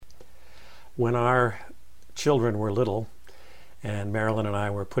When our children were little, and Marilyn and I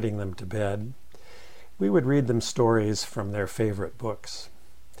were putting them to bed, we would read them stories from their favorite books.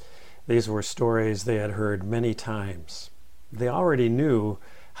 These were stories they had heard many times. They already knew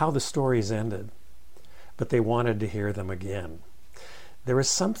how the stories ended, but they wanted to hear them again. There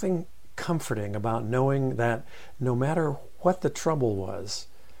was something comforting about knowing that no matter what the trouble was,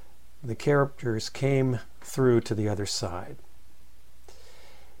 the characters came through to the other side.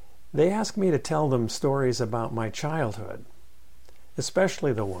 They asked me to tell them stories about my childhood,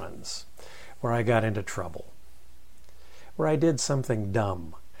 especially the ones where I got into trouble, where I did something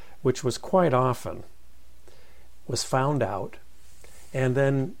dumb, which was quite often was found out, and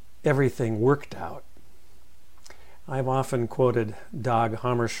then everything worked out. I've often quoted Dag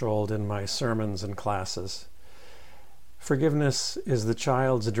Hammarskjöld in my sermons and classes. Forgiveness is the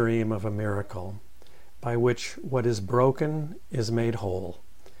child's dream of a miracle by which what is broken is made whole,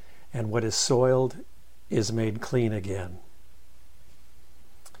 and what is soiled is made clean again.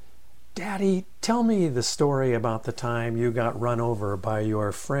 Daddy, tell me the story about the time you got run over by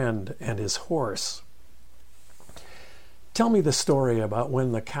your friend and his horse. Tell me the story about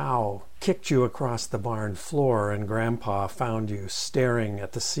when the cow kicked you across the barn floor and Grandpa found you staring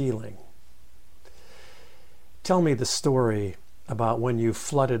at the ceiling. Tell me the story about when you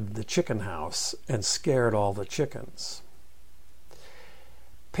flooded the chicken house and scared all the chickens.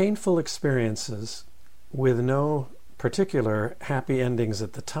 Painful experiences with no particular happy endings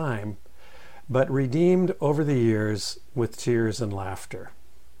at the time, but redeemed over the years with tears and laughter.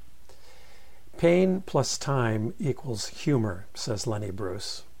 Pain plus time equals humor, says Lenny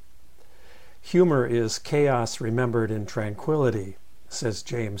Bruce. Humor is chaos remembered in tranquility, says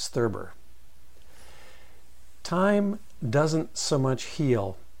James Thurber. Time doesn't so much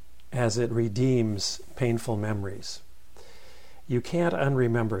heal as it redeems painful memories. You can't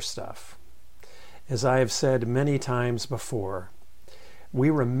unremember stuff. As I have said many times before, we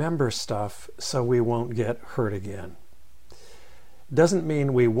remember stuff so we won't get hurt again. Doesn't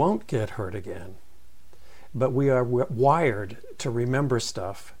mean we won't get hurt again, but we are wired to remember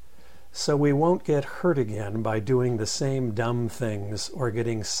stuff so we won't get hurt again by doing the same dumb things or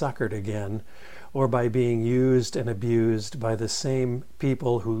getting suckered again or by being used and abused by the same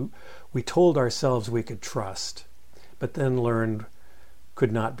people who we told ourselves we could trust, but then learned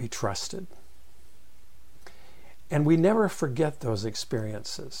could not be trusted. And we never forget those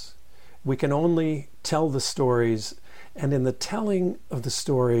experiences. We can only tell the stories, and in the telling of the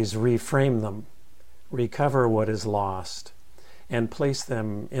stories, reframe them, recover what is lost, and place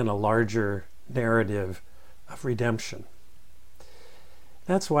them in a larger narrative of redemption.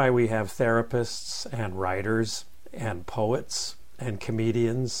 That's why we have therapists and writers and poets and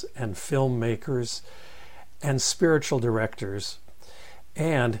comedians and filmmakers and spiritual directors,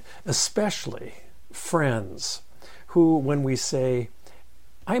 and especially friends who, when we say,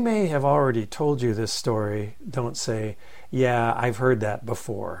 I may have already told you this story, don't say, yeah, I've heard that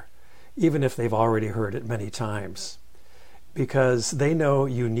before, even if they've already heard it many times, because they know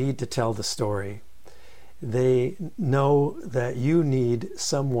you need to tell the story. They know that you need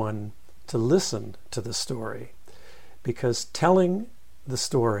someone to listen to the story, because telling the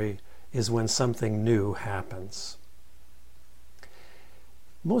story is when something new happens.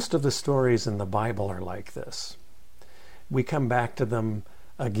 Most of the stories in the Bible are like this. We come back to them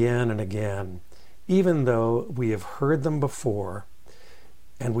again and again, even though we have heard them before,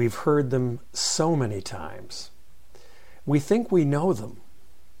 and we've heard them so many times. We think we know them,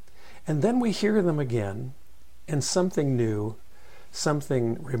 and then we hear them again, and something new,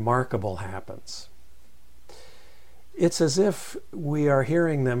 something remarkable happens. It's as if we are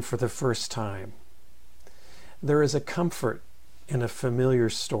hearing them for the first time. There is a comfort in a familiar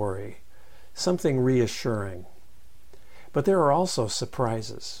story, something reassuring. But there are also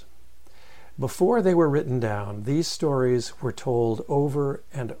surprises. Before they were written down, these stories were told over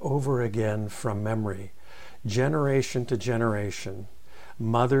and over again from memory, generation to generation,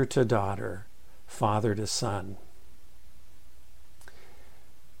 mother to daughter, father to son.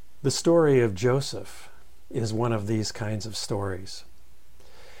 The story of Joseph is one of these kinds of stories.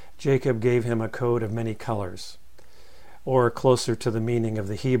 Jacob gave him a coat of many colors, or closer to the meaning of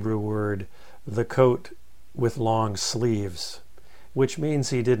the Hebrew word, the coat with long sleeves, which means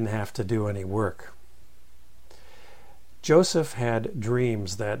he didn't have to do any work. Joseph had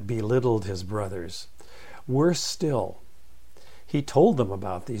dreams that belittled his brothers. Worse still, he told them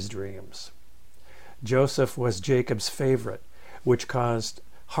about these dreams. Joseph was Jacob's favorite, which caused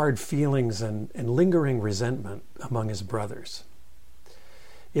hard feelings and lingering resentment among his brothers.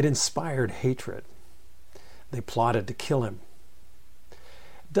 It inspired hatred. They plotted to kill him.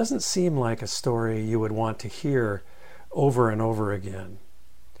 doesn't seem like a story you would want to hear over and over again,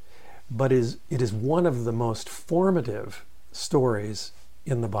 but it is one of the most formative stories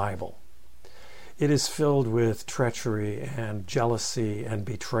in the Bible. It is filled with treachery and jealousy and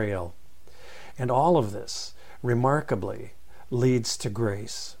betrayal. And all of this, remarkably, leads to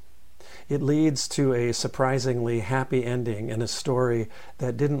grace. It leads to a surprisingly happy ending in a story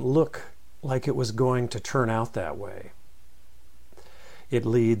that didn't look like it was going to turn out that way. It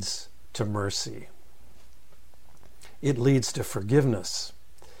leads to mercy. It leads to forgiveness.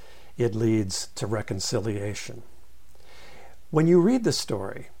 It leads to reconciliation. When you read the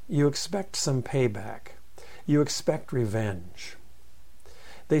story, you expect some payback. You expect revenge.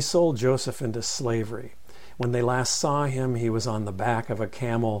 They sold Joseph into slavery. When they last saw him, he was on the back of a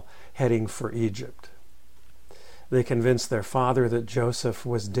camel heading for Egypt. They convinced their father that Joseph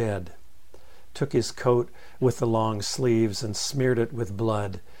was dead, took his coat with the long sleeves and smeared it with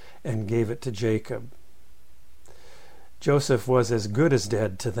blood and gave it to Jacob. Joseph was as good as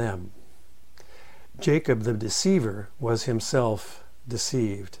dead to them. Jacob, the deceiver, was himself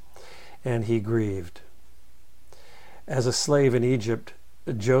deceived, and he grieved. As a slave in Egypt,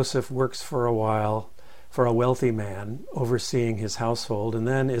 Joseph works for a while for a wealthy man overseeing his household, and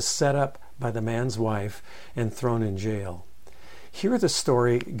then is set up by the man's wife and thrown in jail. Here the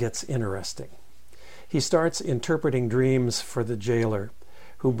story gets interesting. He starts interpreting dreams for the jailer,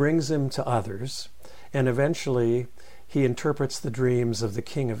 who brings him to others, and eventually he interprets the dreams of the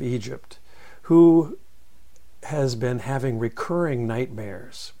king of Egypt, who has been having recurring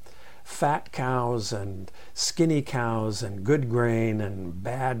nightmares. Fat cows and skinny cows and good grain and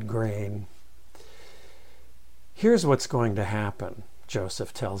bad grain. Here's what's going to happen,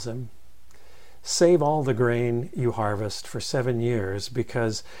 Joseph tells him. Save all the grain you harvest for 7 years,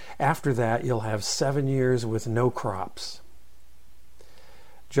 because after that you'll have 7 years with no crops.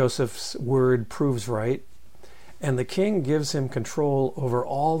 Joseph's word proves right, and the king gives him control over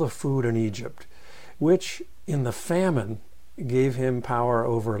all the food in Egypt, which in the famine gave him power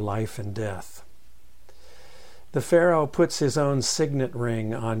over life and death. The Pharaoh puts his own signet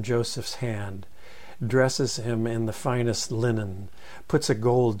ring on Joseph's hand, dresses him in the finest linen, puts a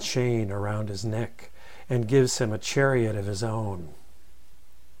gold chain around his neck, and gives him a chariot of his own.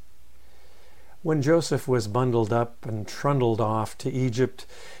 When Joseph was bundled up and trundled off to Egypt,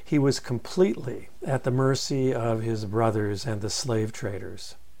 he was completely at the mercy of his brothers and the slave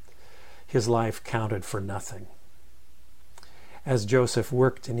traders. His life counted for nothing. As Joseph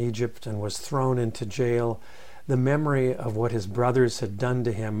worked in Egypt and was thrown into jail, the memory of what his brothers had done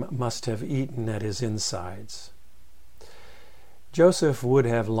to him must have eaten at his insides. Joseph would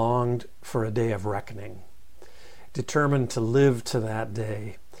have longed for a day of reckoning, determined to live to that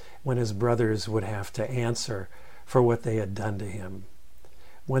day when his brothers would have to answer for what they had done to him,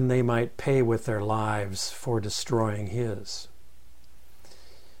 when they might pay with their lives for destroying his.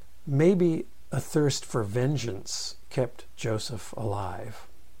 Maybe a thirst for vengeance kept Joseph alive.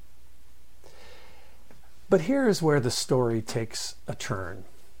 But here is where the story takes a turn.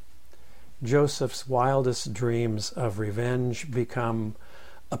 Joseph's wildest dreams of revenge become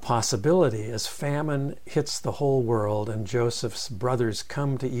a possibility as famine hits the whole world and Joseph's brothers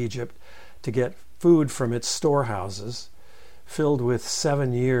come to Egypt to get food from its storehouses filled with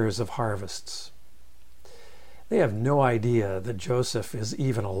 7 years of harvests. They have no idea that Joseph is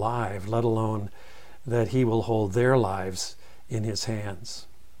even alive, let alone that he will hold their lives in his hands.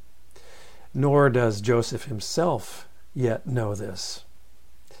 Nor does Joseph himself yet know this.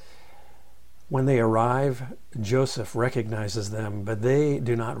 When they arrive, Joseph recognizes them, but they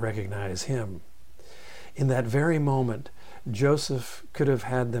do not recognize him. In that very moment, Joseph could have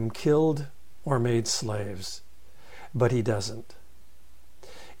had them killed or made slaves, but he doesn't.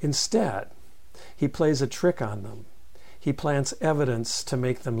 Instead, he plays a trick on them. He plants evidence to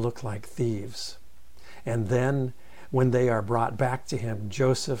make them look like thieves. And then, when they are brought back to him,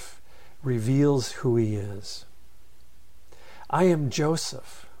 Joseph reveals who he is. I am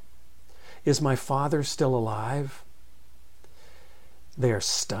Joseph. Is my father still alive? They are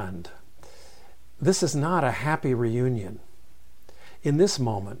stunned. This is not a happy reunion. In this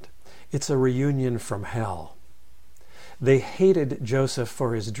moment, it's a reunion from hell. They hated Joseph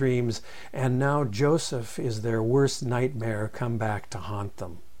for his dreams, and now Joseph is their worst nightmare come back to haunt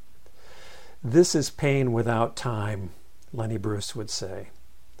them. This is pain without time, Lenny Bruce would say.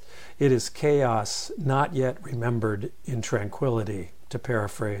 It is chaos not yet remembered in tranquility, to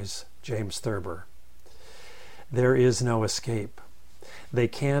paraphrase James Thurber. There is no escape. They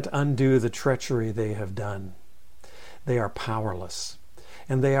can't undo the treachery they have done. They are powerless,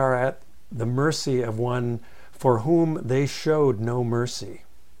 and they are at the mercy of one for whom they showed no mercy.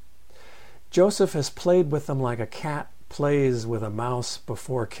 Joseph has played with them like a cat plays with a mouse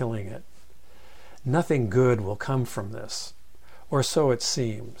before killing it. Nothing good will come from this, or so it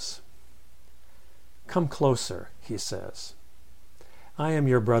seems. Come closer, he says. I am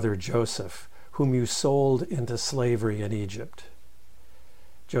your brother Joseph, whom you sold into slavery in Egypt.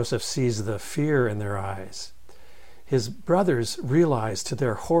 Joseph sees the fear in their eyes. His brothers realize to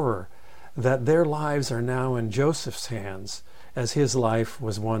their horror that their lives are now in Joseph's hands, as his life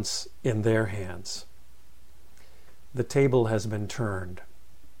was once in their hands. The table has been turned.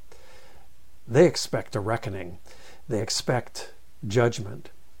 They expect a reckoning. They expect judgment.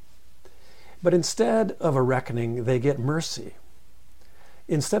 But instead of a reckoning, they get mercy.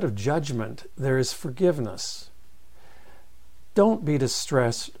 Instead of judgment, there is forgiveness. Don't be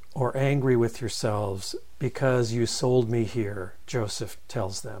distressed or angry with yourselves because you sold me here, Joseph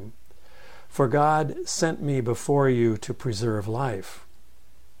tells them. For God sent me before you to preserve life.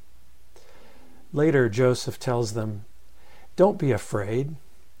 Later, Joseph tells them, don't be afraid.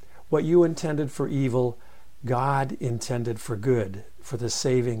 What you intended for evil, God intended for good, for the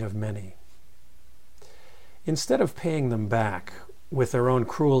saving of many. Instead of paying them back with their own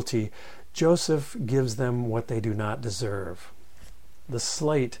cruelty, Joseph gives them what they do not deserve. The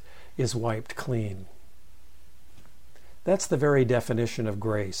slate is wiped clean. That's the very definition of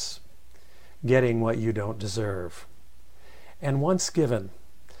grace, getting what you don't deserve. And once given,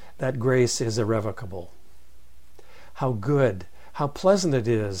 that grace is irrevocable. How good, how pleasant it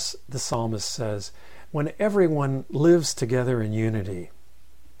is, the psalmist says, when everyone lives together in unity.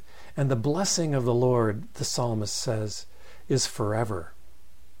 And the blessing of the Lord, the psalmist says, is forever.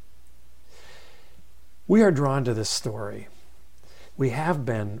 We are drawn to this story. We have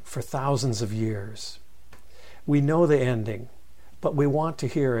been for thousands of years. We know the ending, but we want to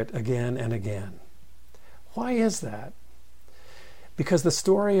hear it again and again. Why is that? Because the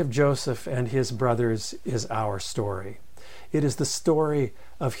story of Joseph and his brothers is our story. It is the story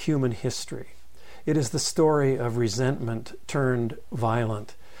of human history. It is the story of resentment turned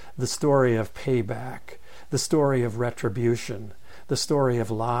violent, the story of payback, the story of retribution, the story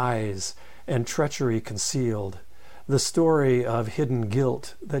of lies and treachery concealed, the story of hidden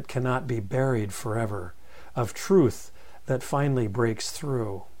guilt that cannot be buried forever, of truth that finally breaks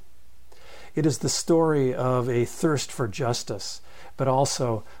through. It is the story of a thirst for justice, but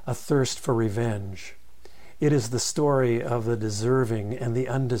also a thirst for revenge. It is the story of the deserving and the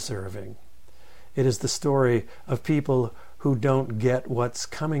undeserving. It is the story of people who don't get what's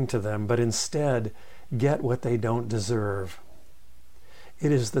coming to them, but instead get what they don't deserve.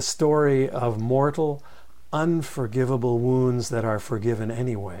 It is the story of mortal, unforgivable wounds that are forgiven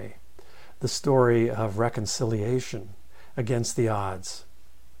anyway. The story of reconciliation against the odds.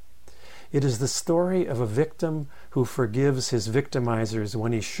 It is the story of a victim who forgives his victimizers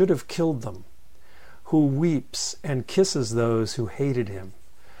when he should have killed them, who weeps and kisses those who hated him,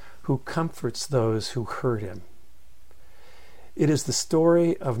 who comforts those who hurt him. It is the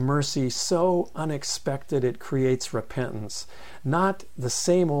story of mercy so unexpected it creates repentance, not the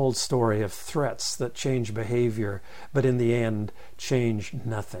same old story of threats that change behavior, but in the end change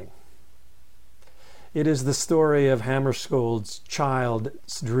nothing. It is the story of Hammarskjöld's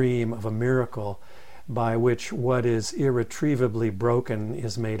child's dream of a miracle by which what is irretrievably broken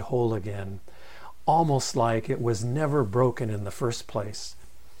is made whole again, almost like it was never broken in the first place,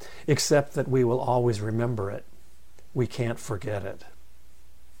 except that we will always remember it. We can't forget it.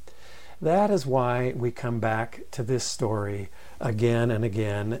 That is why we come back to this story again and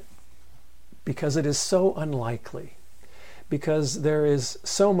again, because it is so unlikely, because there is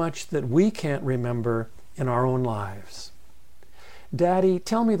so much that we can't remember in our own lives. Daddy,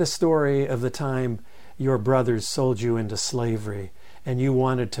 tell me the story of the time your brothers sold you into slavery and you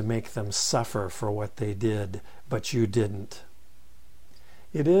wanted to make them suffer for what they did, but you didn't.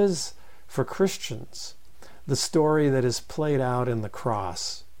 It is, for Christians, the story that is played out in the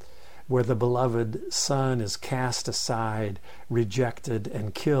cross, where the beloved Son is cast aside, rejected,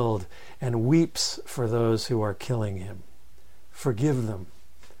 and killed, and weeps for those who are killing him. Forgive them.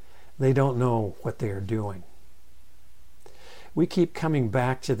 They don't know what they are doing. We keep coming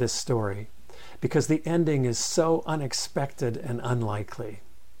back to this story because the ending is so unexpected and unlikely.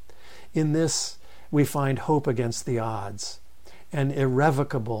 In this, we find hope against the odds, an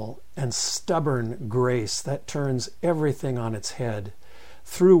irrevocable and stubborn grace that turns everything on its head,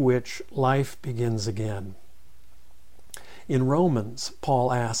 through which life begins again. In Romans,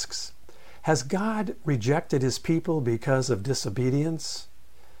 Paul asks, has God rejected his people because of disobedience?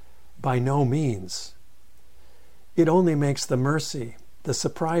 By no means. It only makes the mercy, the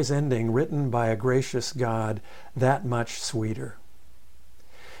surprise ending written by a gracious God, that much sweeter.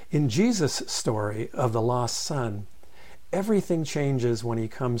 In Jesus' story of the lost son, everything changes when he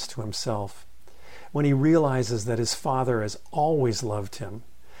comes to himself, when he realizes that his Father has always loved him,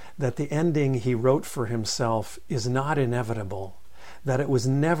 that the ending he wrote for himself is not inevitable, that it was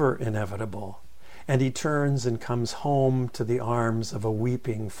never inevitable, and he turns and comes home to the arms of a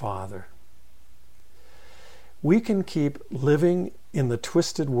weeping Father. We can keep living in the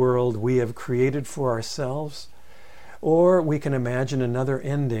twisted world we have created for ourselves, or we can imagine another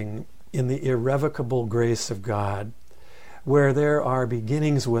ending in the irrevocable grace of God, where there are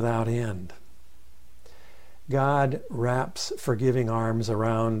beginnings without end. God wraps forgiving arms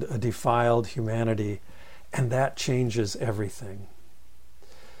around a defiled humanity, and that changes everything.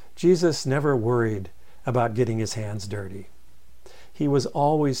 Jesus never worried about getting his hands dirty. He was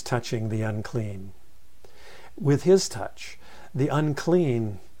always touching the unclean. With his touch, the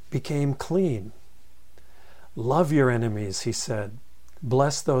unclean became clean. Love your enemies, he said.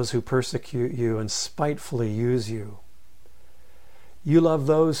 Bless those who persecute you and spitefully use you. You love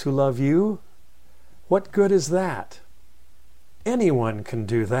those who love you? What good is that? Anyone can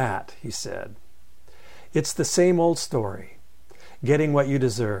do that, he said. It's the same old story, getting what you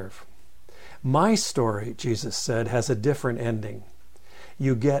deserve. My story, Jesus said, has a different ending.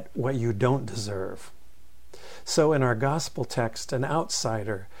 You get what you don't deserve. So in our gospel text, an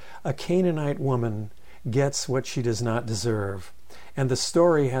outsider, a Canaanite woman, gets what she does not deserve, and the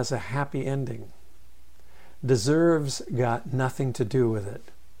story has a happy ending. Deserves got nothing to do with it.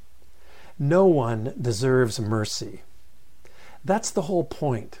 No one deserves mercy. That's the whole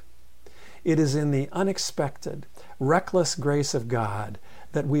point. It is in the unexpected, reckless grace of God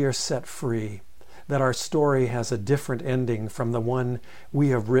that we are set free, that our story has a different ending from the one we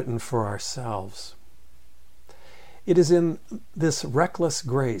have written for ourselves. It is in this reckless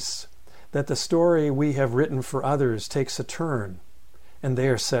grace that the story we have written for others takes a turn, and they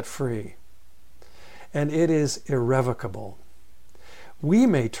are set free. And it is irrevocable. We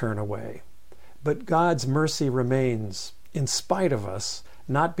may turn away, but God's mercy remains in spite of us,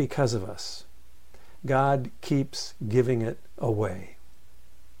 not because of us. God keeps giving it away.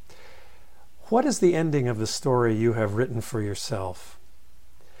 What is the ending of the story you have written for yourself?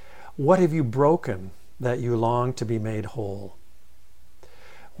 What have you broken that you long to be made whole?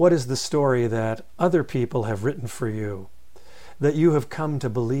 What is the story that other people have written for you, that you have come to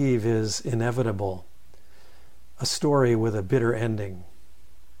believe is inevitable, a story with a bitter ending?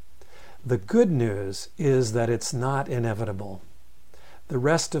 The good news is that it's not inevitable. The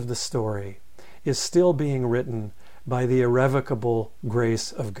rest of the story is still being written by the irrevocable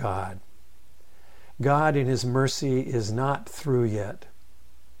grace of God. God in his mercy is not through yet.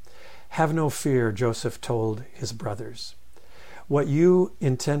 Have no fear, Joseph told his brothers. What you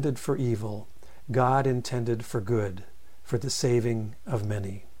intended for evil, God intended for good, for the saving of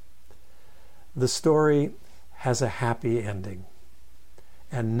many. The story has a happy ending,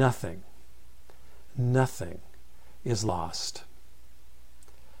 and nothing is lost.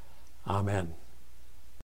 Amen.